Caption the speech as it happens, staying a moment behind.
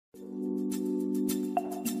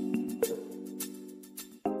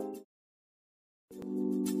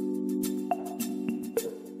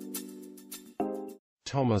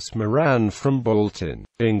Thomas Moran from Bolton,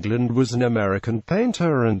 England, was an American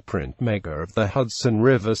painter and printmaker of the Hudson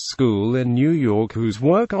River School in New York, whose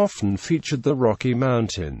work often featured the Rocky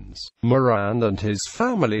Mountains. Moran and his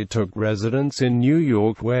family took residence in New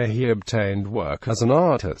York, where he obtained work as an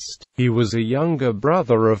artist. He was a younger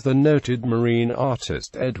brother of the noted marine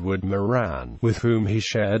artist Edward Moran, with whom he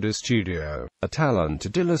shared a studio. A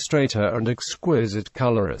talented illustrator and exquisite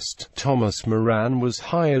colorist, Thomas Moran was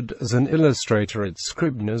hired as an illustrator at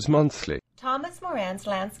Scribner's Monthly. Thomas Moran's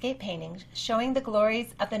landscape paintings, showing the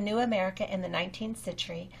glories of the new America in the 19th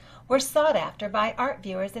century, were sought after by art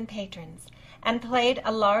viewers and patrons, and played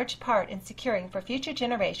a large part in securing for future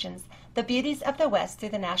generations the beauties of the West through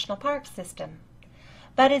the national park system.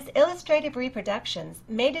 But his illustrative reproductions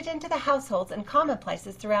made it into the households and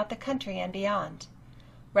commonplaces throughout the country and beyond.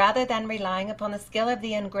 Rather than relying upon the skill of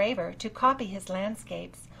the engraver to copy his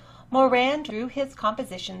landscapes, Moran drew his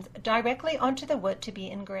compositions directly onto the wood to be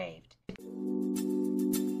engraved.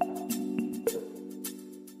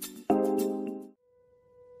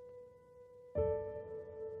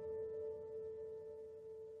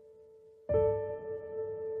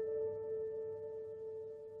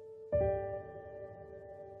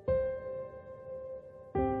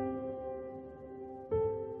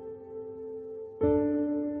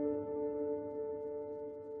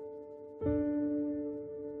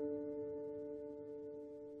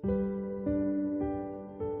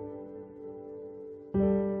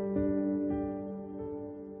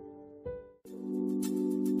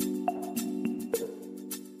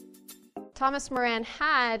 Thomas Moran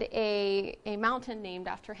had a mountain named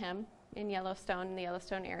after him in Yellowstone, in the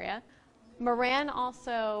Yellowstone area. Moran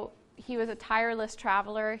also, he was a tireless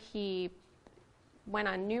traveler. He went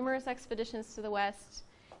on numerous expeditions to the West.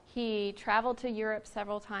 He traveled to Europe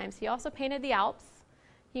several times. He also painted the Alps.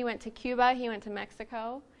 He went to Cuba, he went to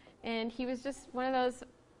Mexico, and he was just one of those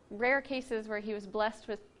rare cases where he was blessed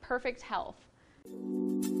with perfect health.